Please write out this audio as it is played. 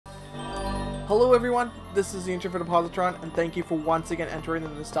Hello everyone, this is the Introverted Positron, and thank you for once again entering the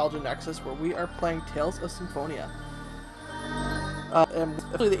Nostalgia Nexus, where we are playing Tales of Symphonia. And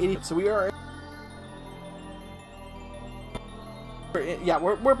especially the 80s, so we are...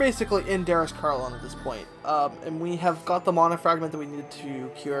 we're basically in Darius Carlon at this point. And we have got the mana fragment that we needed to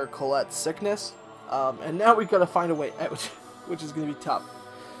cure Colette's sickness. And now we've got to find a way out, which is going to be tough.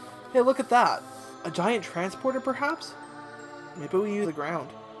 Hey, look at that. A giant transporter, perhaps? Maybe we use the ground.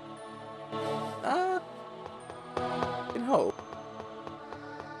 I can hope.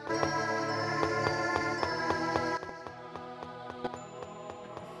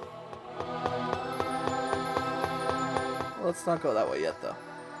 Let's not go that way yet, though.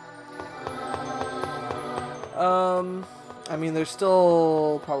 I mean, there's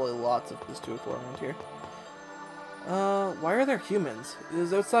still probably lots of this to explore around here. Why are there humans? It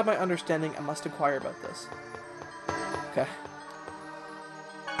is outside my understanding. I must inquire about this. Okay.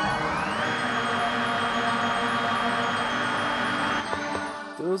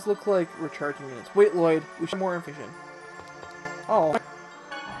 Those look like recharging units. Wait, Lloyd, we should have more information. Oh.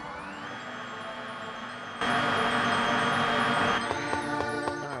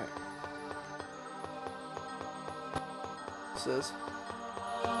 Alright. This is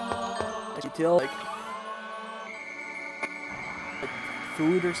detail, like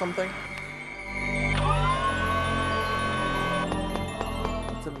food or something.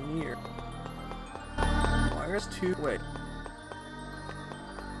 It's a mirror. Wires to wait.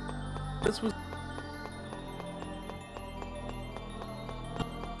 This was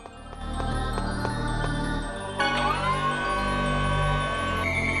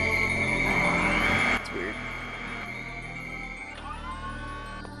it's weird.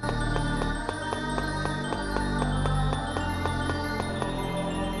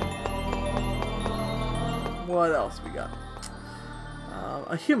 What else we got?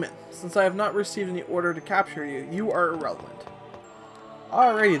 A human. Since I have not received any order to capture you, you are irrelevant.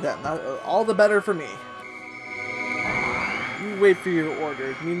 Alrighty then, all the better for me. You wait for your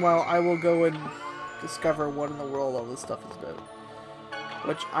order. Meanwhile, I will go and discover what in the world all this stuff is about.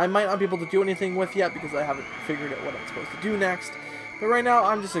 Which I might not be able to do anything with yet because I haven't figured out what I'm supposed to do next. But right now,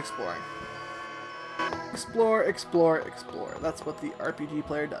 I'm just exploring. Explore, explore, explore. That's what the RPG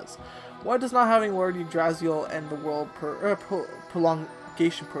player does. Why does not having Lord Yggdrasil and the World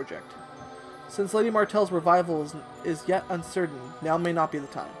Prolongation Project? Since Lady Martelle's revival is yet uncertain, now may not be the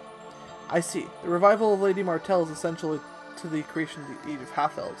time. I see. The revival of Lady Martelle is essential to the creation of the Age of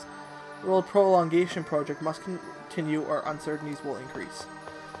Half-Elves. The World Prolongation Project must continue or uncertainties will increase.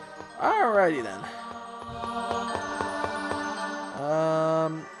 Alrighty then.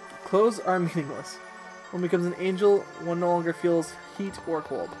 Clothes are meaningless. One becomes an angel, one no longer feels heat or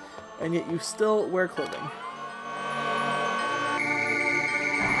cold, and yet you still wear clothing.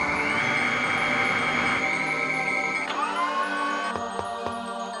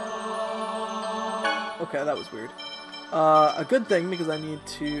 Okay, that was weird. A good thing, because I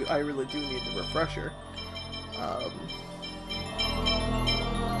really do need the refresher. I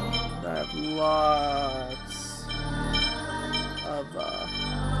have lots of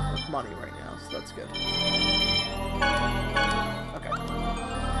money right now, so that's good. Okay.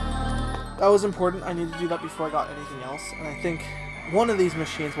 That was important. I need to do that before I got anything else, and I think one of these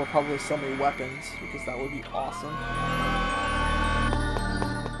machines will probably sell me weapons, because that would be awesome.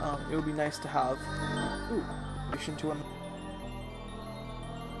 It would be nice to have... Ooh, mission to him.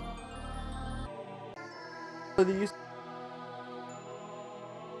 These.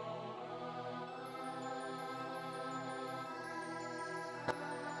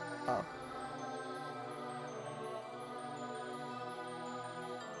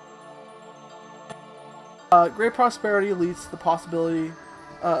 Great prosperity leads to the possibility,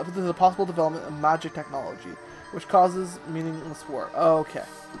 to the possible development of magic technology, which causes meaningless war. Oh, okay.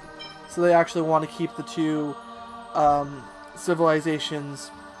 So they actually want to keep the two civilizations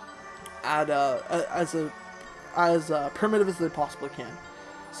at as primitive as they possibly can,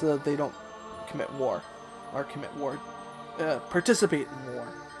 so that they don't commit war, or participate in war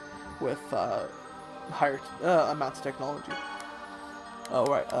with higher amounts of technology. Oh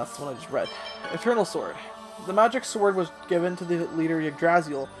right, that's the one I just read. Eternal Sword. The magic sword was given to the leader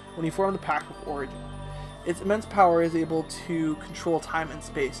Yggdrasil when he formed the Pact with Origin. Its immense power is able to control time and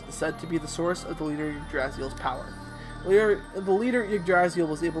space, said to be the source of the leader Yggdrasil's power. The leader Yggdrasil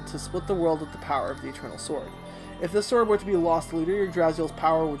was able to split the world with the power of the Eternal Sword. If this sword were to be lost, the leader Yggdrasil's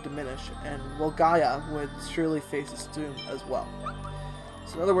power would diminish, and Gaia would surely face its doom as well.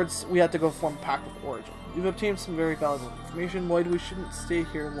 So in other words, we had to go form a pact with Origin. We've obtained some very valuable information. Lloyd, we shouldn't stay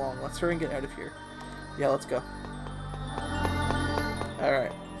here long. Let's hurry and get out of here. Yeah, let's go.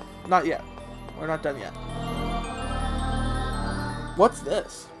 Alright. Not yet. We're not done yet. What's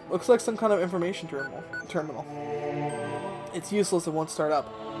this? Looks like some kind of information terminal. It's useless and won't start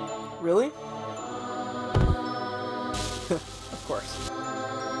up. Really? Of course.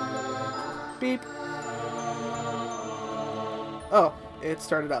 Beep. Oh, it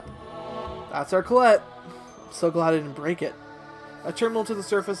started up. That's our Colette. I'm so glad I didn't break it. A terminal to the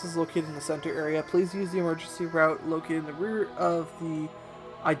surface is located in the center area. Please use the emergency route located in the rear of the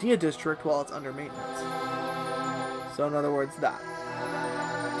Idea District while it's under maintenance. So in other words, that.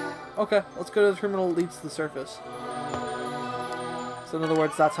 Okay, let's go to the terminal that leads to the surface. So in other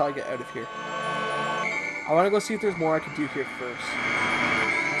words, that's how I get out of here. I want to go see if there's more I can do here first.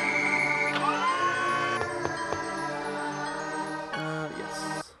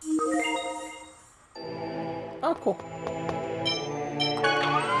 Yes. Oh, cool.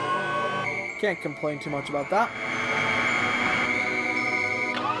 Can't complain too much about that.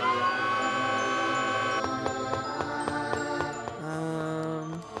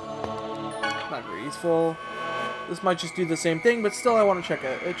 Not very useful. This might just do the same thing, but still I want to check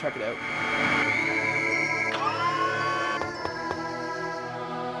it out.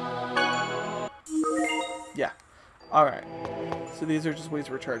 Yeah. Alright. So these are just ways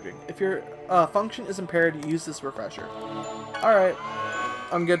of recharging. If your function is impaired, use this refresher. Alright.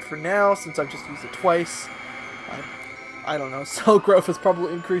 I'm good for now, since I've just used it twice. I don't know, cell growth has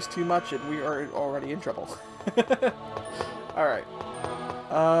probably increased too much, and we are already in trouble. Alright.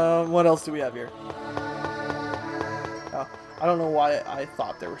 What else do we have here? Oh, I don't know why I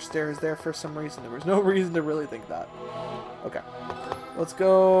thought there were stairs there for some reason. There was no reason to really think that. Okay. Let's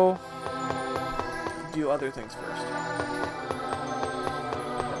go do other things first.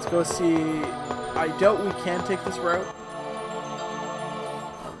 Let's go see... I doubt we can take this route.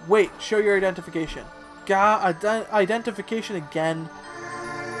 Wait, show your identification. God, identification again.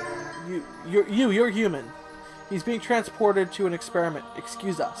 You're human. He's being transported to an experiment.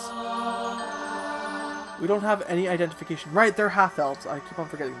 Excuse us. We don't have any identification. Right, they're half-elves. I keep on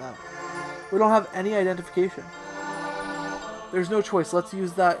forgetting that. We don't have any identification. There's no choice. Let's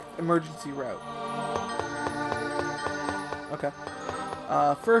use that emergency route. Okay.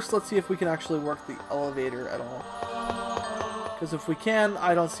 First, let's see if we can actually work the elevator at all. Because if we can,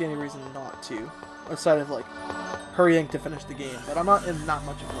 I don't see any reason not to. Aside of, like, hurrying to finish the game. But I'm not in that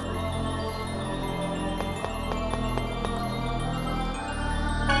much of a hurry.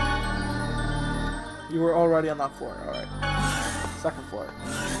 You were already on that floor. Alright. Second floor.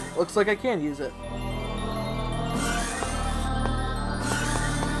 Looks like I can use it.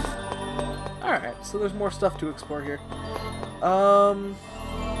 Alright, so there's more stuff to explore here.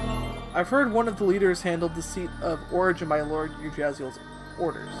 I've heard one of the leaders handled the seat of origin by Lord Ujaziel's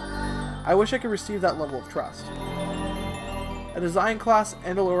orders. I wish I could receive that level of trust. A design class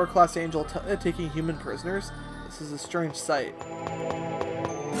and a lower class angel taking human prisoners? This is a strange sight.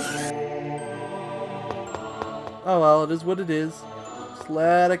 Oh well, it is what it is. Just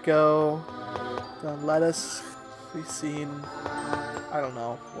let it go. Don't let us be seen. I don't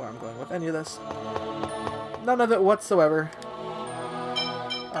know where I'm going with any of this. None of it whatsoever.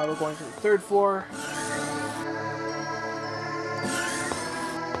 We're going to the third floor.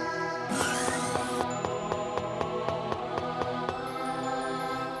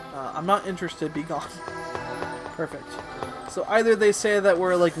 I'm not interested. Be gone. Perfect. So either they say that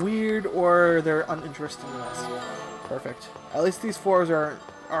we're like weird, or they're uninterested in us. Perfect. At least these floors are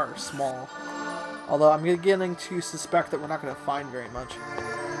small. Although I'm beginning to suspect that we're not going to find very much.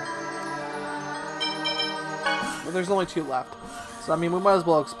 But there's only 2 left. So I mean, we might as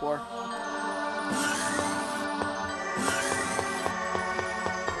well explore.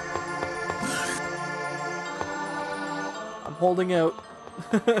 I'm holding out.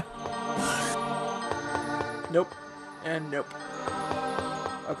 Nope. And nope.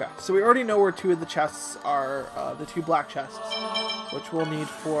 Okay, so we already know where 2 of the chests are, the 2 black chests, which we'll need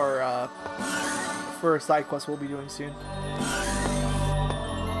for a side quest we'll be doing soon.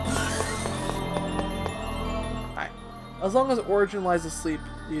 Alright. As long as Origin lies asleep,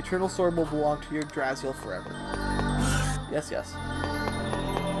 the Eternal Sword will belong to your Draziel forever. Yes, yes.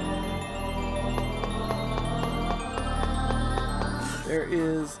 There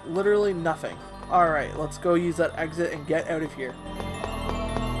is literally nothing. Alright, let's go use that exit and get out of here.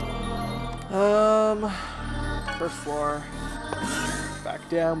 First floor. Back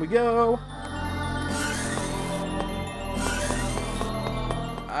down we go.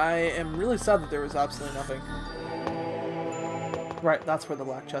 I am really sad that there was absolutely nothing. Right, that's where the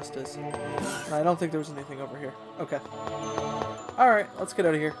black chest is. And I don't think there was anything over here. Okay. Alright, let's get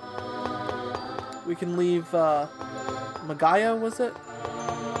out of here. We can leave, Magaya, was it?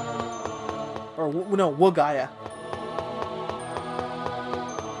 Or, no, Wugaya.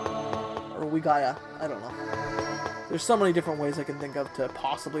 Or Wigaya. I don't know. There's so many different ways I can think of to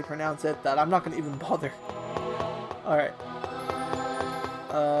possibly pronounce it that I'm not going to even bother. Alright.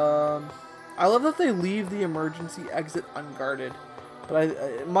 I love that they leave the emergency exit unguarded. But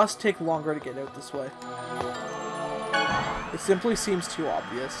it must take longer to get out this way. It simply seems too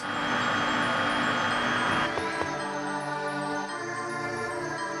obvious.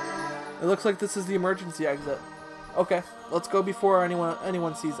 It looks like this is the emergency exit. Okay, let's go before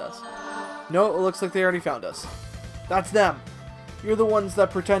anyone sees us. No, it looks like they already found us. That's them. You're the ones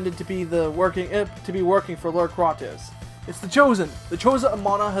that pretended to be working for Lord Kratos. It's the Chosen. The Chosen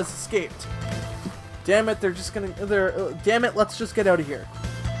Amana has escaped. Damn it, damn it, let's just get out of here.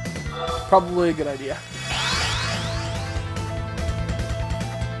 Probably a good idea.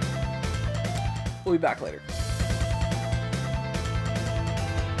 We'll be back later.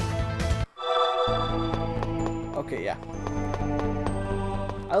 Okay, yeah.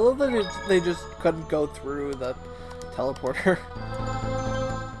 I love that they just couldn't go through the teleporter.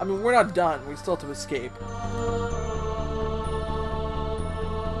 I mean, we're not done. We still have to escape.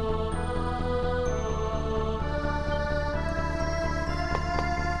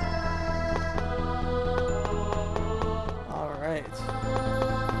 Alright.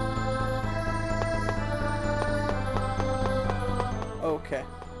 Okay.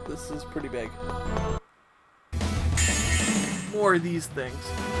 This is pretty big. More of these things.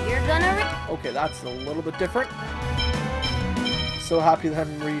 You're gonna okay, that's a little bit different. So happy that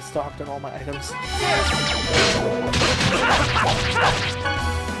I'm restocked on all my items.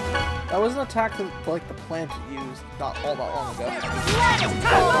 That was an attack that, like, the plant used not all that long ago.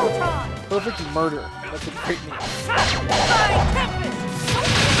 Perfect murder. That's a great name.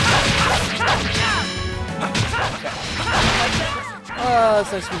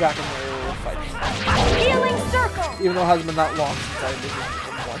 It's nice to be back in the fighting. healing circle. Even though it hasn't been that long since I did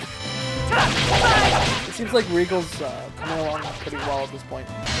one. It seems like Regal's coming along pretty well at this point.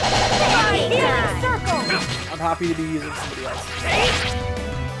 Healing circle. I'm happy to be using somebody else.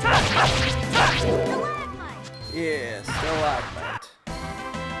 Yeah, stalagmite.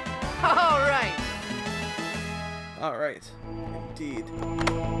 Alright. Alright. Indeed.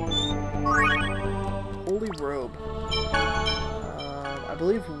 Holy robe. I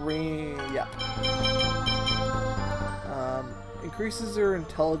believe rain. Yeah. Increases their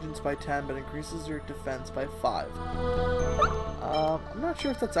intelligence by 10, but increases their defense by 5. I'm not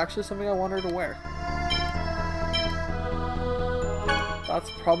sure if that's actually something I want her to wear.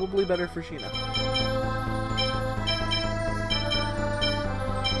 That's probably better for Sheena.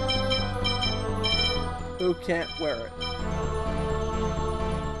 Who can't wear it?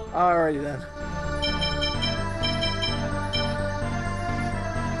 Alrighty then.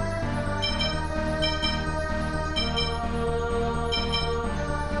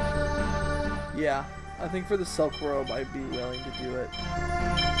 Yeah, I think for the silk robe I'd be willing to do it.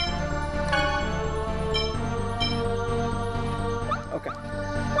 Okay.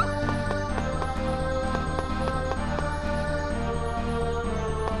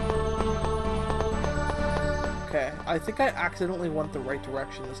 Okay, I think I accidentally went the right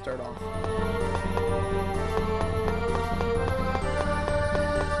direction to start off.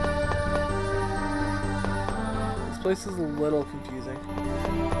 This place is a little confusing.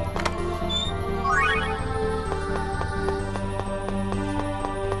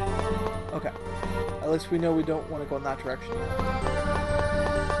 Okay. At least we know we don't want to go in that direction.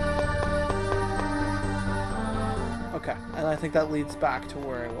 Okay, and I think that leads back to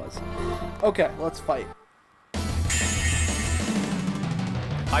where I was. Okay, let's fight.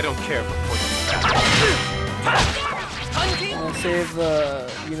 I don't care for poison. I'm gonna save the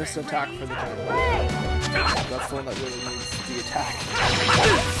unison attack for the time. That's the one that really needs the attack.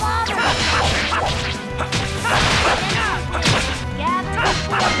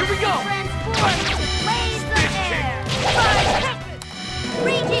 Here we go! Blaze of air!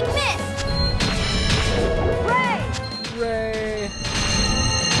 Raging mist! Ray! Ray!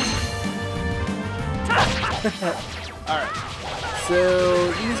 Alright. So,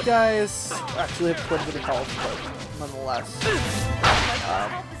 these guys actually have quite a bit of health, but nonetheless,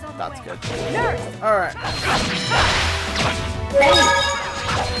 that's good. Alright.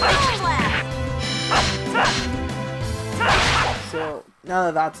 So, now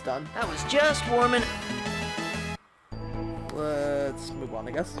that that's done, That was just warming. let's move on,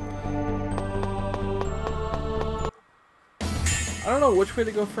 I guess. I don't know which way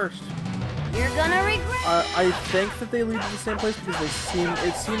to go first. You're gonna regret. I think that they lead to the same place because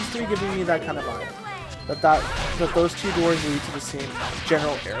it seems to be giving me that kind of vibe. that those two doors lead to the same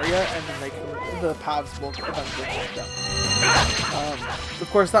general area, and then the paths will eventually connect them. Of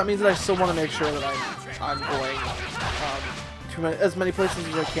course, that means that I still want to make sure that I'm going to as many places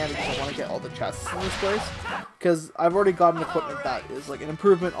as I can because I want to get all the chests in this place. Because I've already gotten equipment that is like an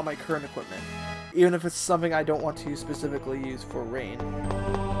improvement on my current equipment, even if it's something I don't want to specifically use for rain.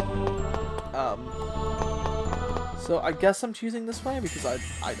 So I guess I'm choosing this way because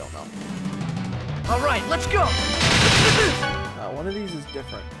I don't know. Alright, let's go! One of these is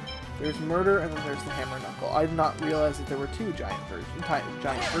different. There's murder and then there's the hammer knuckle. I did not realize that there were two giant versions,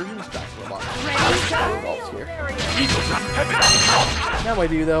 giant robots. Here. Now I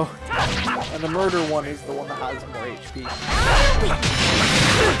do though. And the murder one is the one that has more HP.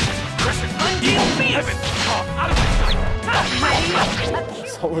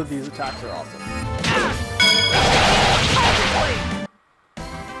 So all of these attacks are awesome.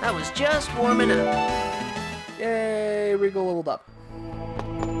 I was just warming up. Yay, Regal leveled up.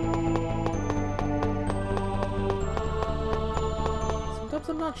 Sometimes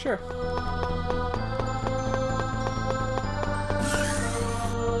I'm not sure.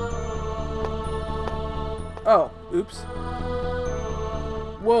 Oh, oops.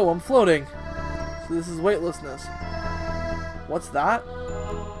 Whoa, I'm floating. So this is weightlessness. What's that?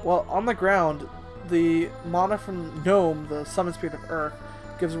 Well, on the ground, the mana from Gnome, the summon spirit of Earth,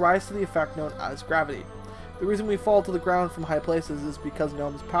 gives rise to the effect known as gravity. The reason we fall to the ground from high places is because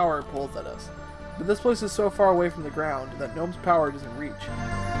Gnome's power pulls at us. But this place is so far away from the ground that Gnome's power doesn't reach.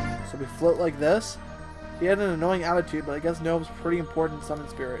 So we float like this. He had an annoying attitude, but I guess Gnome's pretty important summon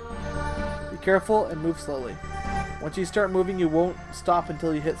spirit. Be careful and move slowly. Once you start moving, you won't stop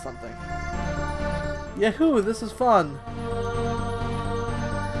until you hit something. Yahoo! This is fun!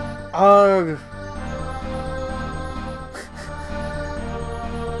 Ugh!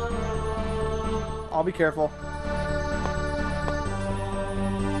 I'll be careful.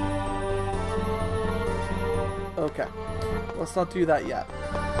 Okay. Let's not do that yet.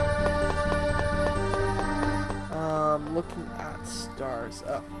 Looking at stars.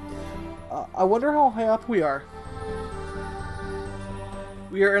 Oh. I wonder how high up we are.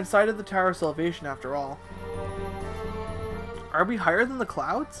 We are inside of the Tower of Salvation after all. Are we higher than the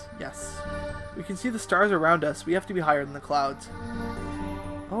clouds? Yes. We can see the stars around us. We have to be higher than the clouds.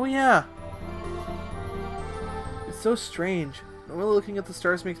 Oh yeah. It's so strange. Normally looking at the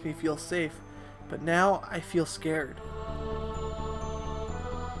stars makes me feel safe, but now I feel scared.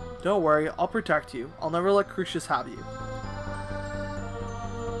 Don't worry, I'll protect you. I'll never let Crucius have you.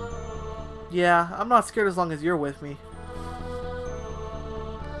 Yeah, I'm not scared as long as you're with me.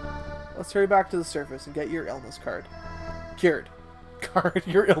 Let's hurry back to the surface and get your illness card. Cured. Card,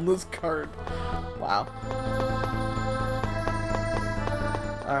 your illness card. Wow.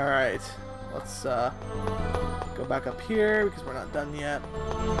 Alright. Let's go back up here because we're not done yet.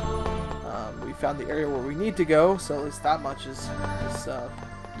 We found the area where we need to go, so at least that much is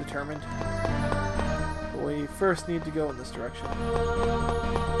determined. But we first need to go in this direction.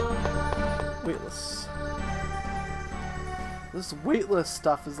 Weightless. This weightless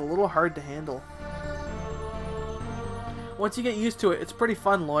stuff is a little hard to handle. Once you get used to it, it's pretty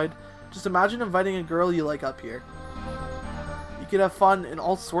fun, Lloyd. Just imagine inviting a girl you like up here. You could have fun in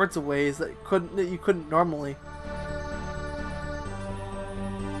all sorts of ways that you couldn't normally.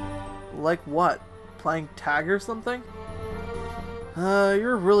 Like what? Playing tag or something?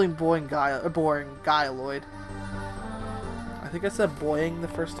 You're a really boring guy, Lloyd. I think I said boying the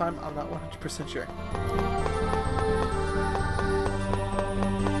first time. I'm not 100% sure.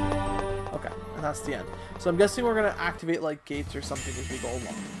 Okay, and that's the end. So I'm guessing we're gonna activate like gates or something as we go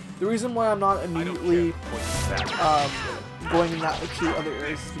along. The reason why I'm not immediately going in that to other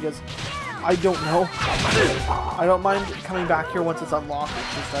areas is because I don't know. I don't mind coming back here once it's unlocked.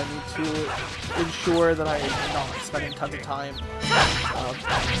 It's just I need to ensure that I'm not spending tons of time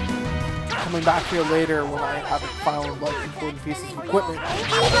coming back here later when I haven't found like important pieces of equipment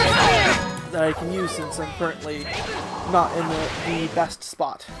that I can use since I'm currently not in the best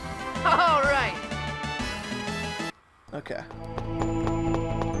spot. All right. Okay.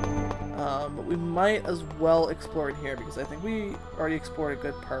 But we might as well explore in here because I think we already explored a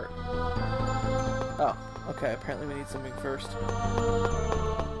good part. Oh, okay. Apparently we need something first.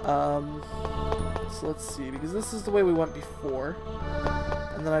 So let's see, because this is the way we went before,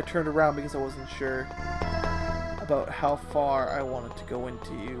 and then I turned around because I wasn't sure about how far I wanted to go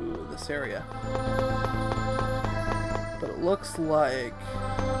into this area. But it looks like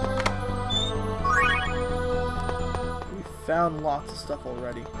we found lots of stuff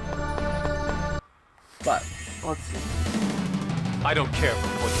already. But let's see. I don't care for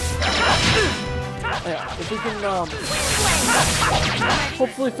poison. Yeah, if we can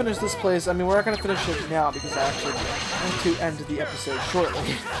hopefully finish this place. I mean, we're not going to finish it now because I actually want to end the episode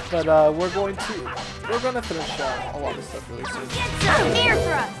shortly. But we're going to finish a lot of stuff really soon.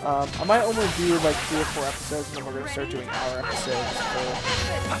 I might only do like 3 or 4 episodes, and then we're going to start doing hour episodes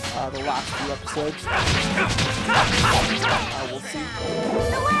for the last few episodes. We'll see.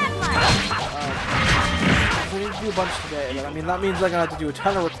 We need to do a bunch today, but I mean that means I'm gonna have to do a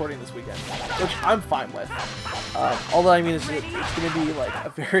ton of recording this weekend, which I'm fine with. All that I mean is that it's gonna be like a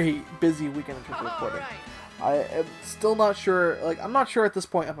very busy weekend in terms of recording. I am still not sure. Like, I'm not sure at this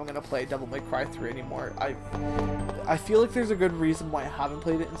point if I'm gonna play Devil May Cry 3 anymore. I feel like there's a good reason why I haven't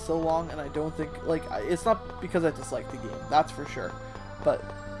played it in so long, and I don't think it's not because I dislike the game. That's for sure, but.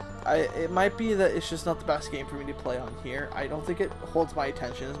 It might be that it's just not the best game for me to play on here. I don't think it holds my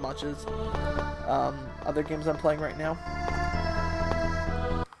attention as much as other games I'm playing right now.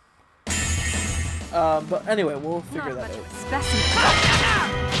 But anyway, we'll figure that out.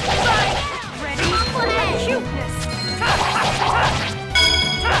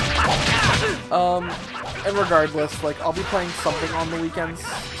 And regardless, like, I'll be playing something on the weekends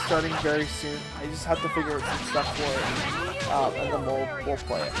starting very soon. I just have to figure out some stuff for it, and then we'll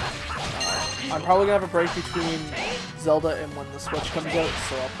play it. I'm probably gonna have a break between Zelda and when the Switch comes out,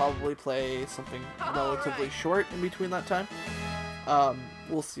 so I'll probably play something relatively short in between that time.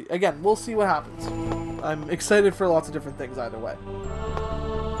 We'll see. Again, we'll see what happens. I'm excited for lots of different things either way.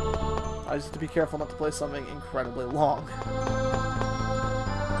 I just have to be careful not to play something incredibly long.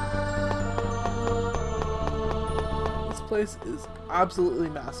 Place is absolutely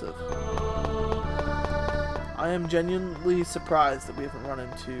massive. I am genuinely surprised that we haven't run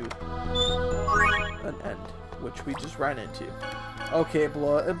into an end, which we just ran into. Okay,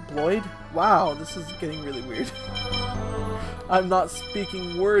 Bloyd? Wow, this is getting really weird. I'm not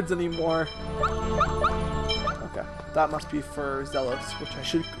speaking words anymore. Okay, that must be for Zealots, which I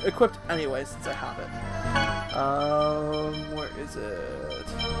should equip anyway since I have it. Where is it?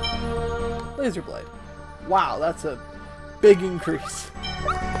 Laser Blade. Wow, that's a big increase.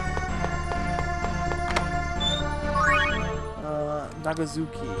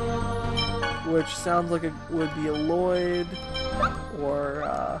 Nagazuki, which sounds like it would be a Lloyd or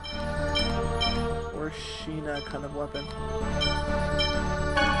Sheena kind of weapon.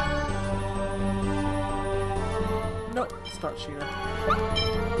 Nope, it's not Sheena.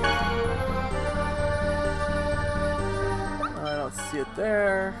 I don't see it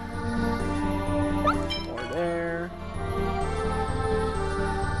there or there.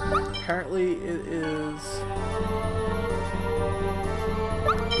 Apparently it is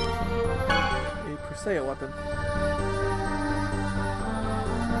a Persea weapon.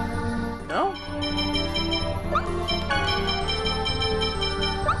 No?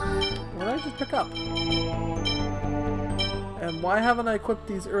 What did I just pick up? And why haven't I equipped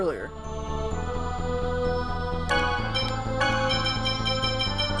these earlier?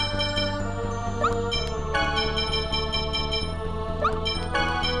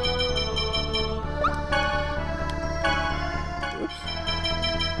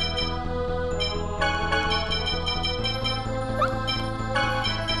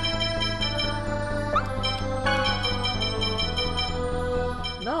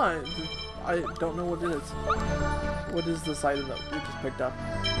 I don't know what it is. What is this item that we just picked up?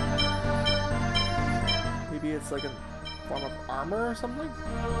 Maybe it's like a form of armor or something?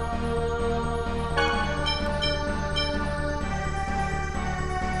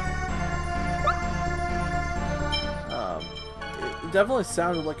 It definitely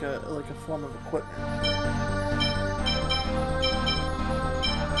sounded like a form of equipment.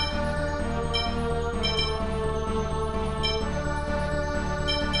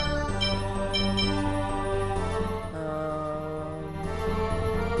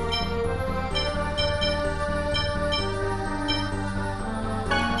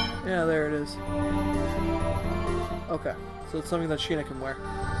 Yeah, there it is. Okay, so it's something that Sheena can wear.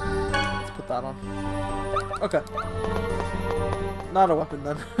 Let's put that on. Okay. Not a weapon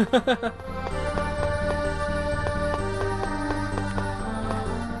then.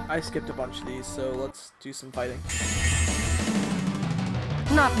 I skipped a bunch of these, so let's do some fighting.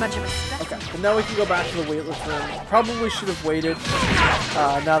 Not much of a step. Okay, and now we can go back to the weightless room. Probably should have waited.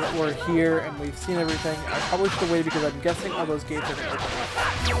 Now that we're here and we've seen everything, I probably should have waited because I'm guessing all those gates are going to open up.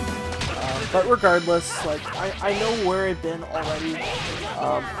 But regardless, like, I know where I've been already, and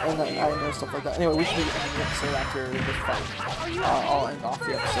I know stuff like that. Anyway, we should be ending the episode after this fight. I'll end off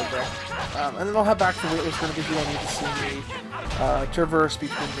the episode there. And then I'll head back to the weightless room because you don't need to see me traverse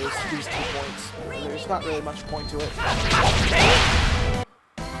between these 2 points. There's not really much point to it.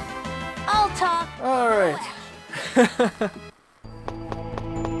 I'll talk. All right.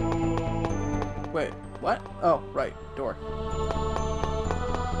 Wait, what? Oh, right, door.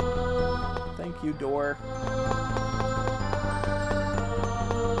 Thank you, door.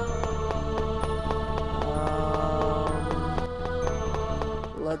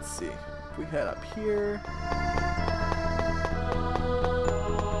 Let's see. If we head up here,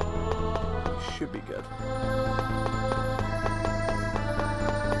 we should be good.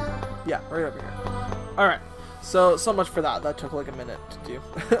 Yeah, right over here. Alright, so much for that. That took like a minute to do.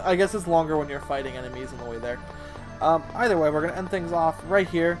 I guess it's longer when you're fighting enemies on the way there. Either way, we're going to end things off right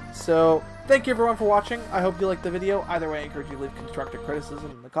here. So, thank you everyone for watching. I hope you liked the video. Either way, I encourage you to leave constructive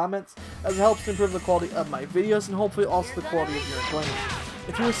criticism in the comments, as it helps to improve the quality of my videos and hopefully also the quality of your enjoyment.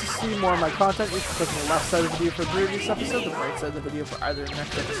 If you wish to see more of my content, you can click on the left side of the video for the previous episode, the right side of the video for either the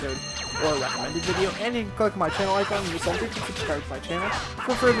next episode or a recommended video, and you can click my channel icon in the center to subscribe to my channel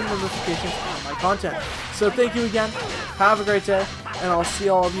for further notifications on my content. So thank you again, have a great day, and I'll see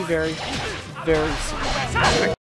all of you very, very soon.